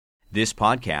This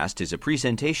podcast is a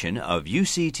presentation of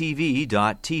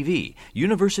UCTV.tv,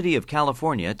 University of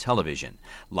California Television.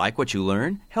 Like what you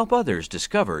learn? Help others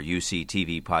discover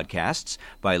UCTV podcasts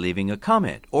by leaving a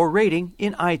comment or rating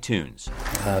in iTunes.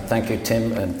 Thank you,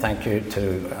 Tim, and thank you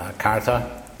to CARTA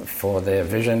for their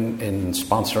vision in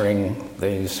sponsoring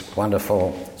these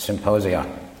wonderful symposia.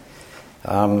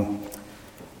 I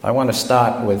want to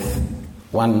start with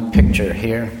one picture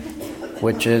here,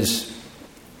 which is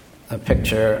a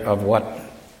picture of what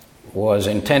was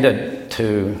intended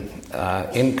to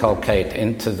inculcate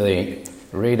into the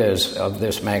readers of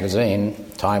this magazine,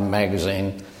 Time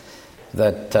magazine,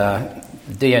 that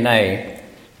DNA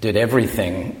did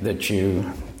everything that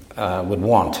you would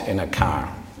want in a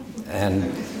car. And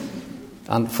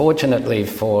unfortunately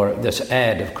for this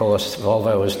ad, of course,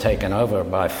 Volvo was taken over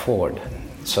by Ford.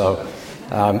 So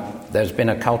there's been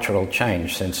a cultural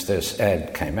change since this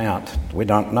ad came out. We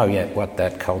don't know yet what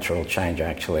that cultural change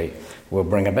actually will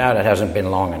bring about. It hasn't been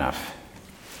long enough.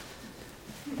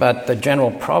 But the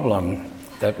general problem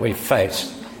that we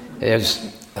face is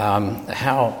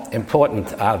how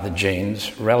important are the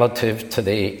genes relative to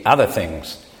the other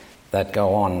things that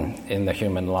go on in the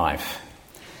human life.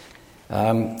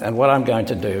 And what I'm going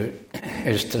to do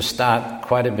is to start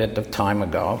quite a bit of time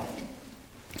ago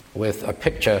with a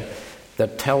picture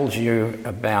that tells you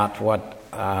about what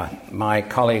my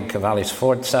colleague Cavalli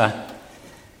Sforza,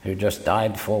 who just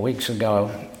died 4 weeks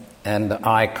ago, and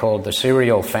I called the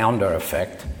serial founder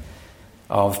effect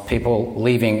of people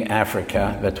leaving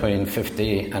Africa between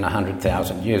 50 and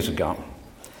 100,000 years ago.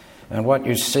 And what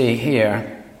you see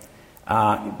here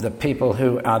are the people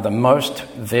who are the most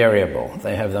variable.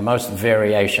 They have the most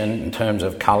variation in terms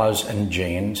of colors and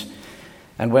genes.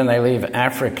 And when they leave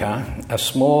Africa, a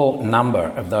small number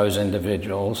of those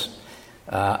individuals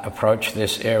approach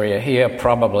this area here,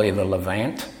 probably the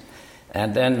Levant,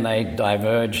 and then they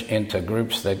diverge into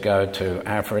groups that go to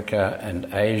Africa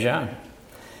and Asia.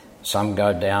 Some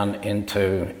go down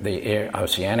into the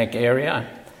oceanic area,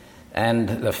 and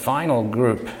the final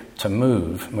group to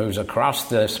moves across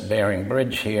this Bering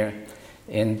Bridge here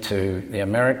into the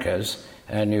Americas,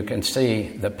 and you can see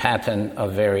the pattern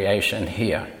of variation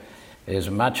here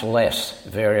is much less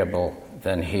variable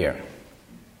than here.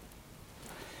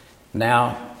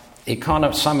 Now,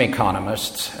 some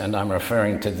economists, and I'm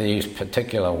referring to these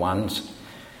particular ones,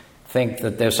 think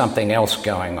that there's something else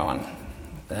going on,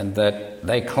 and that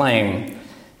they claim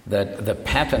that the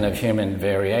pattern of human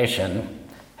variation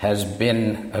has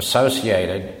been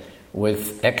associated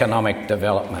with economic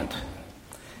development.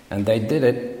 And they did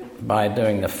it by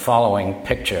doing the following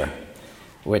picture,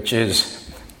 which is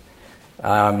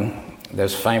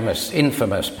this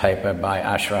infamous paper by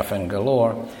Ashraf and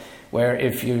Galor, where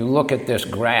if you look at this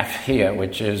graph here,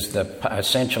 which is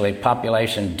essentially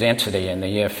population density in the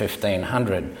year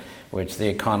 1500, which the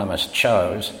economist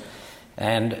chose,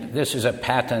 and this is a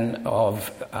pattern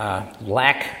of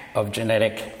lack of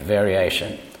genetic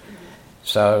variation.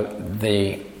 So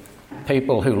the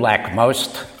people who lack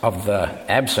most of the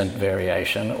absent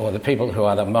variation, or the people who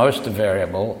are the most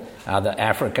variable, are the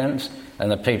Africans, and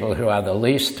the people who are the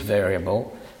least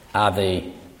variable are the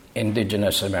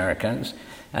indigenous Americans.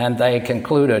 And they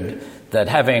concluded that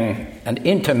having an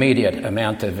intermediate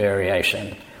amount of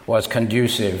variation was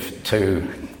conducive to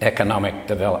economic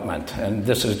development. And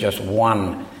this is just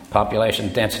one,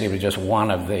 population density was just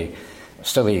one of the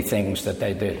silly things that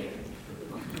they did.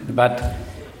 But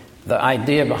the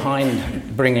idea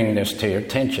behind bringing this to your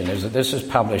attention is that this is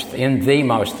published in the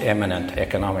most eminent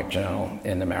economic journal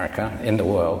in America, in the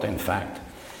world, in fact.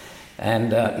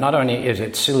 And not only is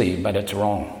it silly, but it's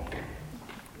wrong.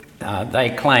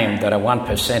 They claim that a 1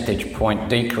 percentage point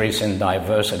decrease in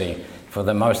diversity for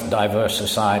the most diverse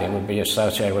society would be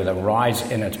associated with a rise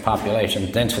in its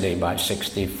population density by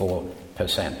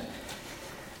 64%.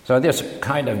 So this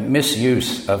kind of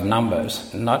misuse of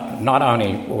numbers, not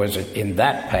only was it in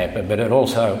that paper, but it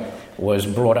also was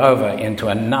brought over into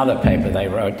another paper they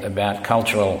wrote about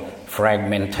cultural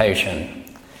fragmentation.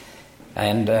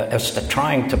 And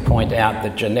trying to point out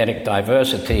that genetic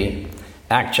diversity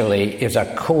actually is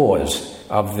a cause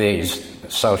of these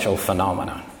social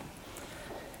phenomena.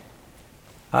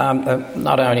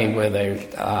 Not only were they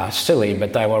silly,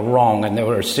 but they were wrong, and there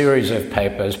were a series of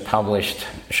papers published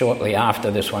shortly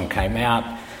after this one came out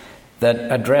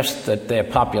that addressed that their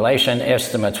population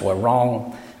estimates were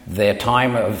wrong, their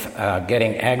time of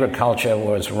getting agriculture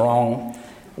was wrong,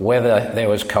 whether there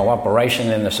was cooperation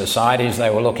in the societies they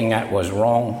were looking at was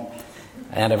wrong,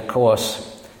 and of course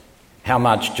how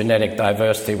much genetic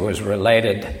diversity was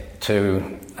related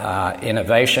to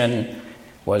innovation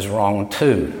was wrong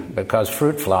too, because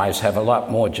fruit flies have a lot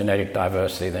more genetic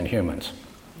diversity than humans.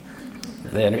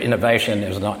 their innovation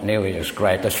is not nearly as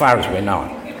great, as far as we know.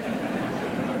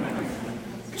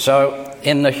 So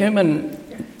in the human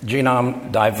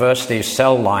genome diversity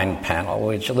cell line panel,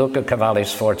 which Luca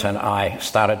Cavalli-Sforza and I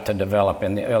started to develop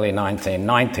in the early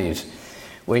 1990s,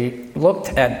 we looked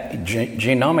at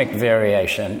genomic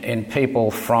variation in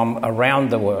people from around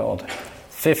the world,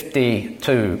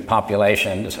 52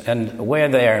 populations, and where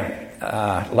they're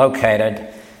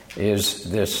located is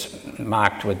this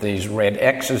marked with these red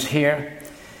X's here.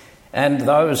 And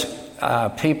those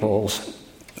peoples,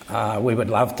 we would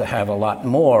love to have a lot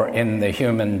more in the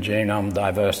human genome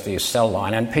diversity cell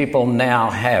line, and people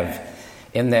now have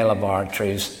in their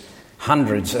laboratories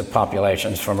hundreds of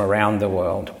populations from around the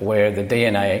world where the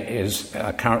DNA is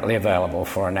currently available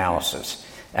for analysis.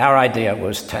 Our idea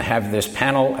was to have this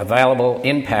panel available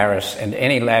in Paris, and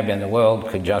any lab in the world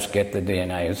could just get the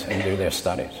DNAs and do their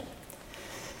studies.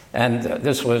 And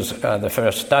this was the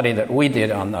first study that we did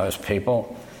on those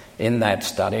people. In that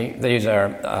study, these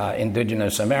are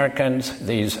indigenous Americans,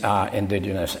 these are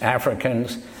indigenous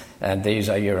Africans, and these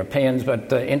are Europeans. But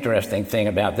the interesting thing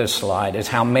about this slide is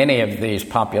how many of these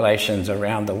populations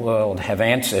around the world have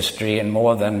ancestry in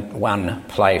more than one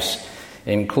place,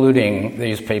 including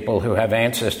these people who have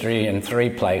ancestry in 3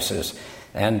 places.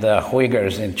 And the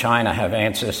Uyghurs in China have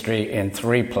ancestry in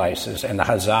 3 places, and the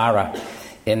Hazara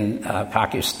in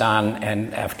Pakistan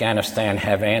and Afghanistan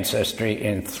have ancestry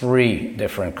in 3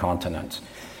 different continents.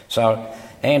 So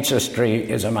ancestry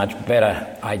is a much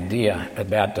better idea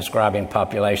about describing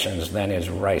populations than is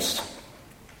race.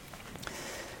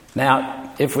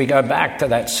 Now, if we go back to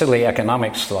that silly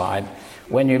economics slide,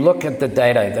 when you look at the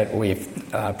data that we've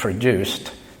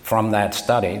produced from that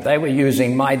study, they were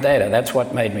using my data. That's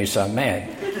what made me so mad.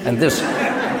 And this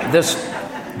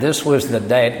was the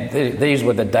data. These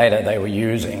were the data they were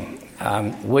using.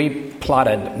 We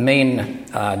plotted mean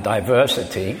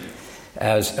diversity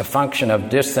as a function of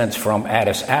distance from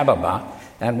Addis Ababa,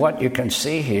 and what you can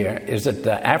see here is that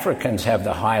the Africans have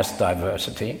the highest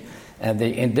diversity and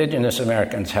the indigenous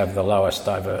Americans have the lowest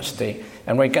diversity,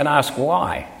 and we can ask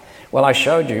why. Well, I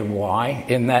showed you why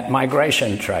in that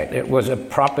migration trait. It was a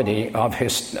property of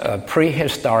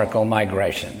prehistorical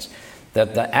migrations,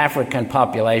 that the African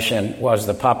population was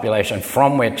the population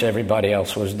from which everybody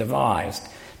else was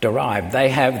derived. They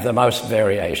have the most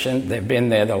variation, they've been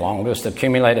there the longest,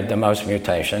 accumulated the most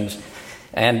mutations,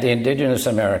 and the indigenous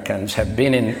Americans have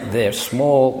been in their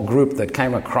small group that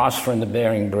came across from the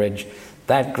Bering Bridge.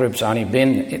 That group's only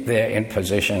been there in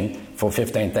position for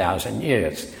 15,000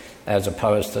 years, as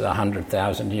opposed to the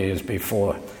 100,000 years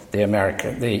before the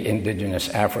indigenous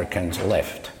Africans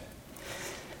left.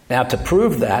 Now, to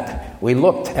prove that, we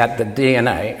looked at the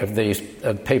DNA of these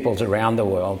peoples around the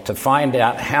world to find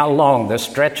out how long the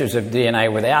stretches of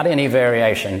DNA without any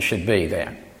variation should be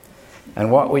there. And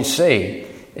what we see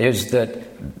is that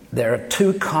there are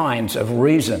 2 kinds of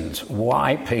reasons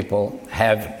why people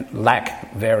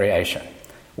lack variation.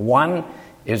 One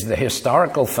is the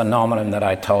historical phenomenon that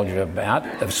I told you about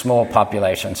of small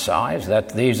population size,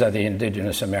 that these are the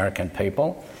indigenous American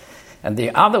people. And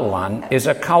the other one is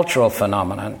a cultural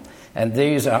phenomenon, and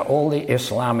these are all the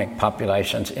Islamic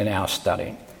populations in our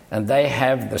study. And they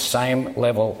have the same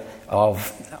level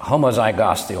of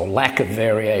homozygosity, or lack of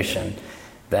variation,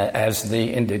 as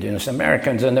the indigenous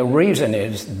Americans. And the reason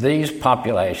is these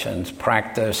populations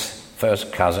practice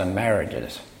first cousin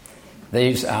marriages.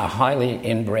 These are highly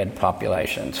inbred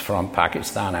populations from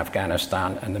Pakistan,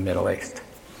 Afghanistan, and the Middle East.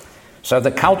 So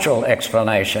the cultural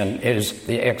explanation is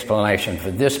the explanation for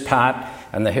this part,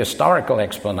 and the historical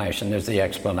explanation is the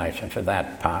explanation for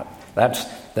that part. That's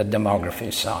the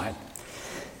demography side.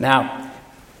 Now,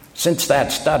 since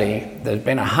that study, there's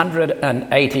been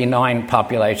 189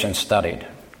 populations studied.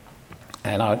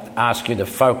 And I'd ask you to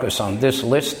focus on this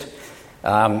list.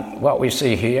 What we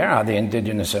see here are the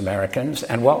indigenous Americans,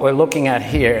 and what we're looking at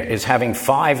here is having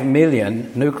 5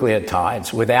 million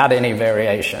nucleotides without any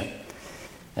variation.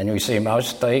 And we see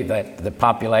mostly that the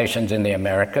populations in the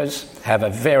Americas have a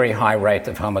very high rate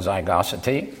of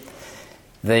homozygosity.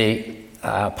 The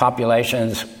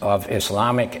populations of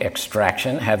Islamic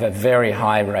extraction have a very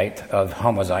high rate of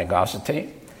homozygosity.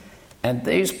 And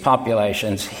these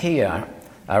populations here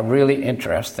are really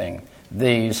interesting.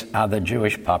 These are the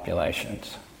Jewish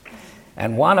populations.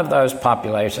 And one of those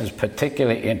populations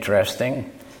particularly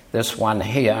interesting, this one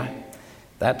here,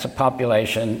 that's a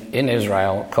population in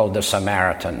Israel called the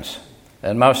Samaritans.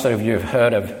 And most of you have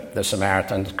heard of the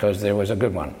Samaritans because there was a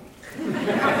good one.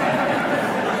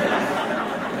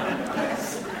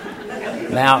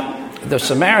 Now, the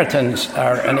Samaritans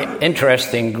are an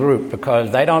interesting group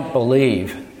because they don't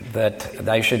believe that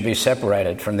they should be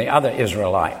separated from the other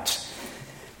Israelites.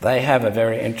 They have a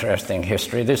very interesting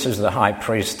history. This is the high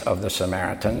priest of the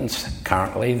Samaritans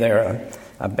currently. There are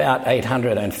about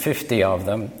 850 of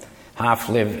them. Half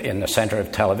live in the center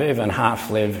of Tel Aviv and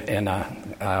half live in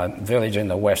a village in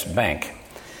the West Bank.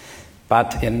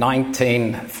 But in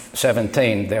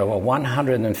 1917, there were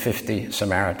 150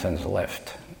 Samaritans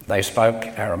left. They spoke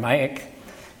Aramaic,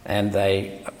 and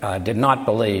they did not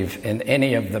believe in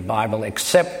any of the Bible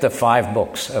except the 5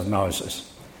 books of Moses.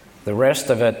 The rest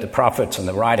of it, the prophets and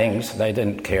the writings, they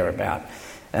didn't care about.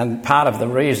 And part of the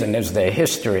reason is their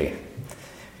history.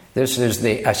 This is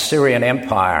the Assyrian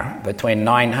Empire between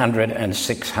 900 and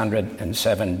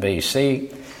 607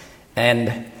 BC,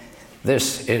 and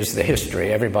this is the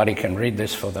history. Everybody can read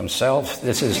this for themselves.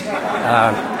 This is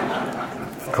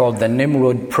called the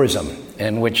Nimrud Prism,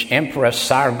 in which Emperor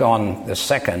Sargon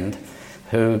II,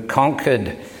 who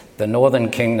conquered the northern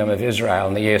kingdom of Israel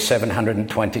in the year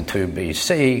 722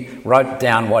 BC, wrote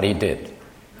down what he did.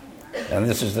 And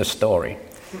this is the story.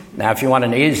 Now, if you want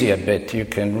an easier bit, you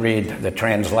can read the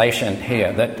translation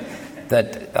here,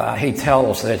 that he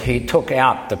tells that he took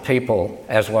out the people,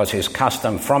 as was his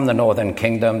custom, from the northern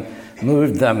kingdom,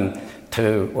 moved them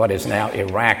to what is now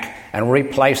Iraq, and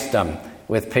replaced them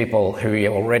with people who he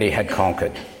already had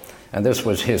conquered. And this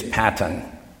was his pattern.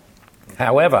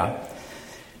 However,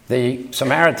 the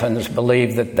Samaritans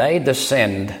believe that they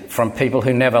descend from people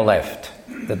who never left,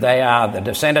 that they are the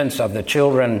descendants of the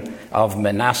children of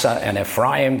Manasseh and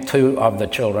Ephraim, 2 of the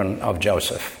children of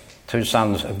Joseph, 2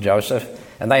 sons of Joseph,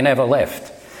 and they never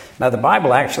left. Now, the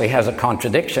Bible actually has a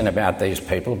contradiction about these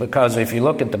people, because if you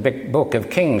look at the big book of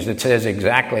Kings, it says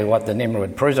exactly what the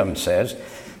Nimrud Prism says,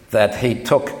 that he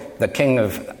took the king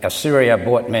of Assyria,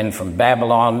 brought men from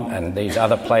Babylon and these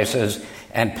other places,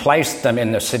 and placed them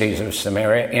in the cities of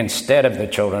Samaria instead of the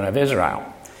children of Israel.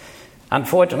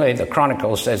 Unfortunately, the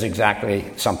Chronicle says exactly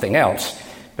something else,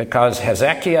 because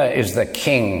Hezekiah is the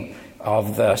king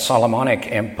of the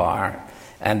Solomonic Empire,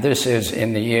 and this is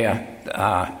in the year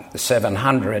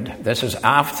 700. This is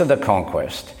after the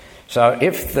conquest. So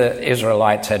if the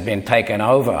Israelites had been taken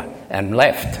over and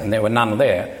left, and there were none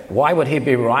there, why would he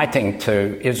be writing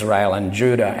to Israel and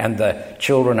Judah and the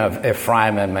children of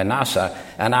Ephraim and Manasseh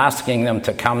and asking them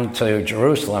to come to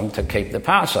Jerusalem to keep the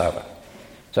Passover?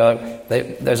 So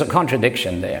there's a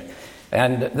contradiction there.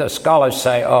 And the scholars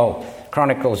say,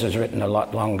 Chronicles is written a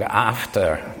lot longer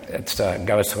after. It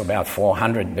goes to about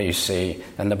 400 BC,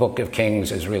 and the Book of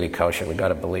Kings is really kosher. We've got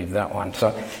to believe that one.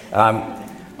 So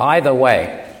either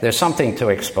way, there's something to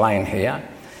explain here,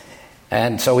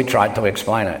 and so we tried to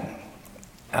explain it.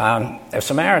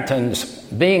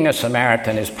 Being a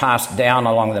Samaritan is passed down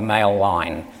along the male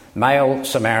line. Male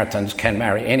Samaritans can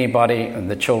marry anybody,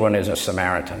 and the children is a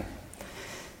Samaritan.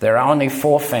 There are only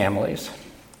 4 families: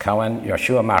 Cohen,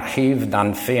 Yoshua, Marchiv,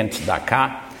 Danfi, and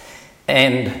Tzedakah,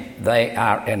 and they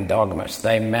are endogamous.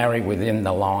 They marry within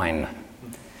the line.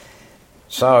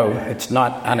 So it's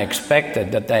not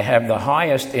unexpected that they have the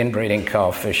highest inbreeding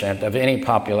coefficient of any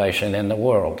population in the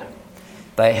world.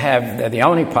 They're the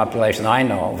only population I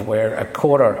know of where a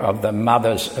quarter of the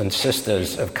mothers and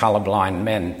sisters of colorblind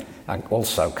men are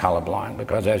also colorblind,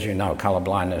 because, as you know,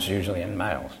 colorblindness is usually in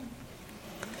males.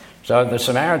 So the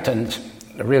Samaritans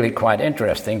are really quite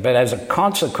interesting, but as a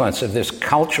consequence of this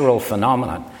cultural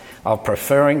phenomenon of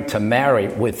preferring to marry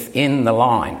within the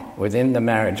line, within the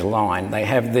marriage line, they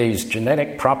have these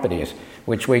genetic properties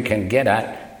which we can get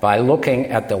at by looking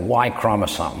at the Y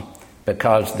chromosome,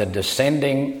 because the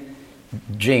descending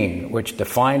gene which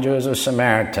defines you as a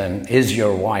Samaritan is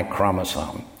your Y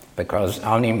chromosome, because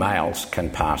only males can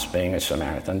pass being a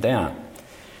Samaritan down.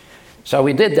 So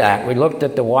we did that. We looked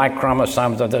at the Y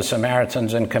chromosomes of the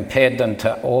Samaritans and compared them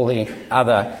to all the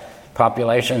other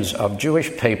populations of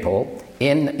Jewish people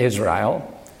in Israel,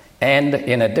 and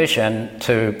in addition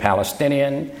to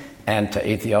Palestinian and to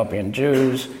Ethiopian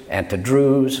Jews and to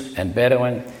Druze and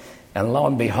Bedouin. And lo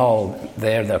and behold,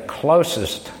 they're the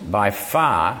closest by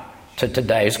far to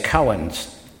today's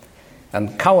Cohens.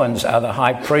 And Cohens are the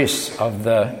high priests of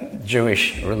the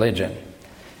Jewish religion.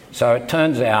 So it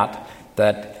turns out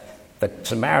that the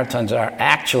Samaritans are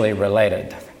actually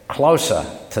related closer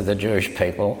to the Jewish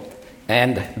people,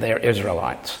 and they're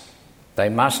Israelites. They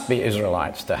must be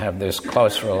Israelites to have this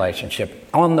close relationship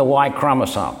on the Y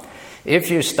chromosome.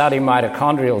 If you study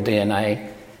mitochondrial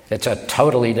DNA, it's a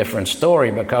totally different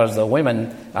story, because the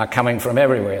women are coming from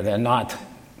everywhere. They're not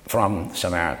from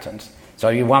Samaritans. So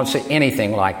you won't see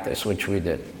anything like this, which we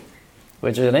did,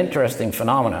 which is an interesting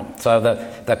phenomenon. So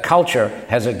the culture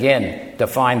has again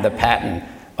defined the pattern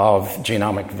of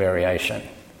genomic variation.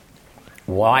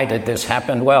 Why did this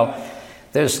happen? Well,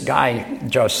 this guy,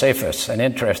 Josephus, an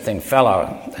interesting fellow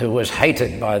who was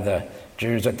hated by the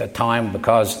Jews at the time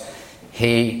because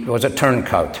he was a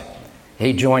turncoat.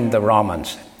 He joined the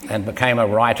Romans and became a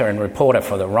writer and reporter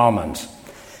for the Romans,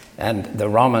 and the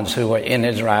Romans who were in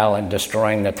Israel and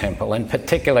destroying the temple. In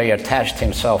particular, he attached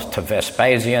himself to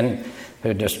Vespasian,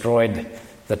 who destroyed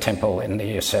the temple in the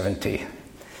year 70.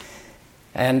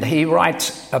 And he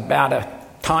writes about a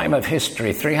time of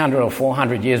history 300 or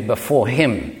 400 years before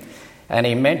him, and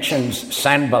he mentions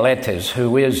Sanballat,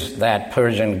 who is that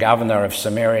Persian governor of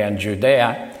Samaria and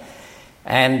Judea,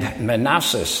 and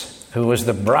Manasseh, who was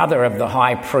the brother of the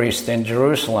high priest in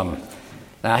Jerusalem.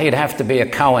 Now, he'd have to be a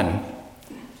Cohen,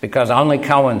 because only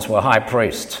Cohens were high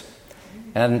priests.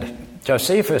 And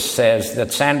Josephus says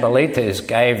that Sanballat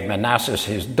gave Manasseh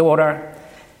his daughter,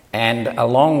 and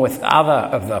along with other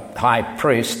of the high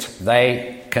priests,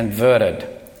 they converted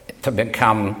to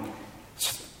become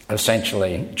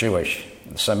essentially Jewish,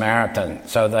 Samaritan.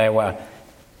 So they were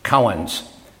Cohens.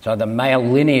 So the male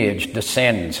lineage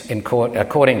descends,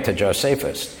 according to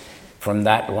Josephus, from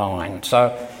that line.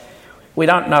 So we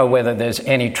don't know whether there's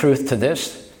any truth to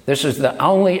this. This is the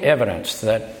only evidence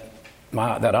that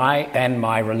I and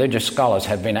my religious scholars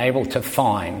have been able to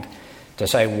find to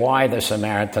say why the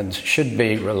Samaritans should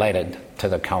be related to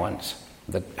the Cohens,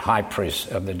 the high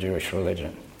priests of the Jewish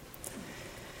religion.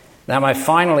 Now, my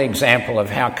final example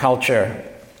of how culture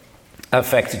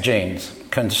affects genes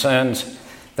concerns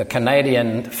the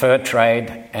Canadian fur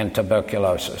trade and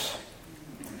tuberculosis.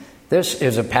 This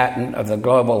is a pattern of the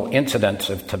global incidence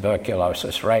of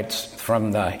tuberculosis rates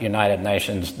from the United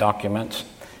Nations documents.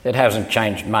 It hasn't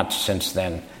changed much since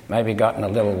then, maybe gotten a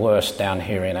little worse down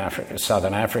here in Africa,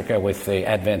 Southern Africa, with the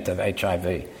advent of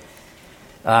HIV.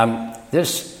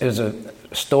 This is a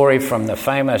story from the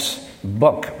famous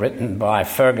book written by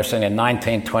Ferguson in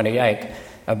 1928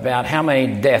 about how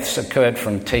many deaths occurred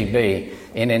from TB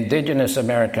in Indigenous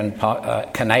American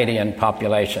Canadian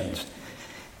populations.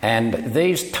 And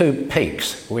these two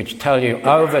peaks, which tell you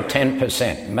over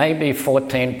 10%, maybe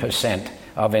 14%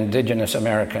 of Indigenous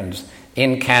Americans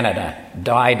in Canada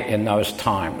died in those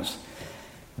times.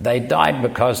 They died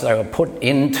because they were put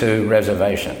into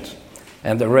reservations,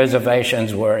 and the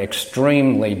reservations were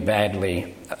extremely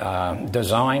badly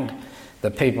designed. The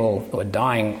people were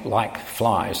dying like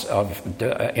flies of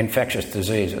infectious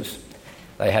diseases.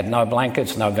 They had no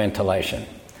blankets, no ventilation.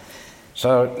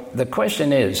 So the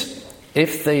question is,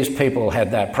 if these people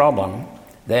had that problem,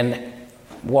 then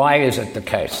why is it the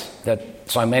case that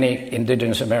so many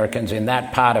Indigenous Americans in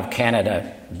that part of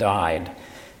Canada died?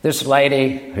 This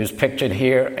lady, who's pictured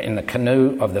here in the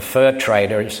canoe of the fur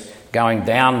traders going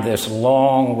down this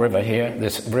long river here,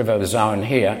 this river zone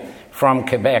here, from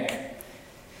Quebec,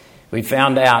 we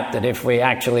found out that if we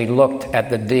actually looked at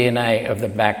the DNA of the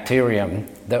bacterium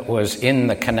that was in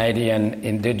the Canadian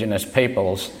Indigenous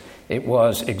peoples, it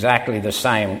was exactly the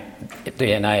same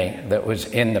DNA that was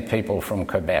in the people from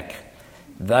Quebec.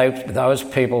 Those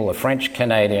people, the French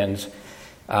Canadians,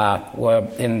 were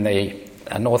in the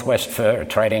Northwest Fur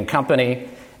Trading Company,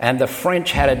 and the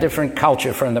French had a different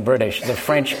culture from the British. The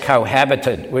French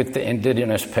cohabited with the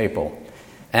Indigenous people,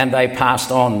 and they passed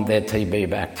on their TB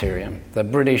bacterium. The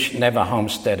British never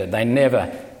homesteaded. They never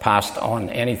passed on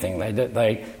anything.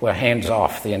 They were hands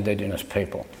off the Indigenous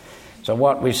people. So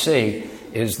what we see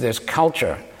is this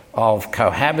culture of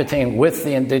cohabiting with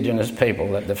the Indigenous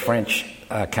people that the French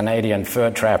Canadian fur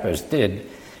trappers did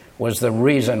was the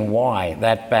reason why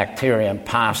that bacterium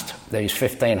passed these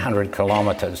 1,500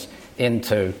 kilometres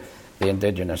into the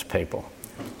Indigenous people.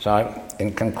 So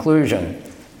in conclusion,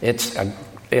 it's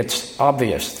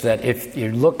obvious that if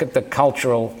you look at the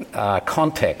cultural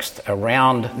context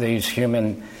around these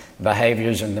human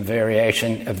behaviours and the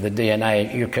variation of the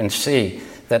DNA, you can see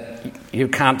that you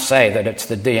can't say that it's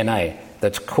the DNA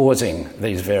that's causing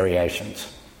these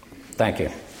variations. Thank you.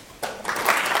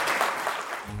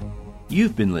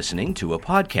 You've been listening to a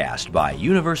podcast by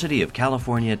University of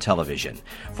California Television.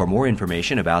 For more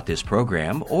information about this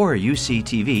program or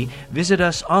UCTV, visit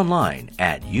us online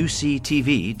at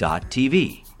uctv.tv.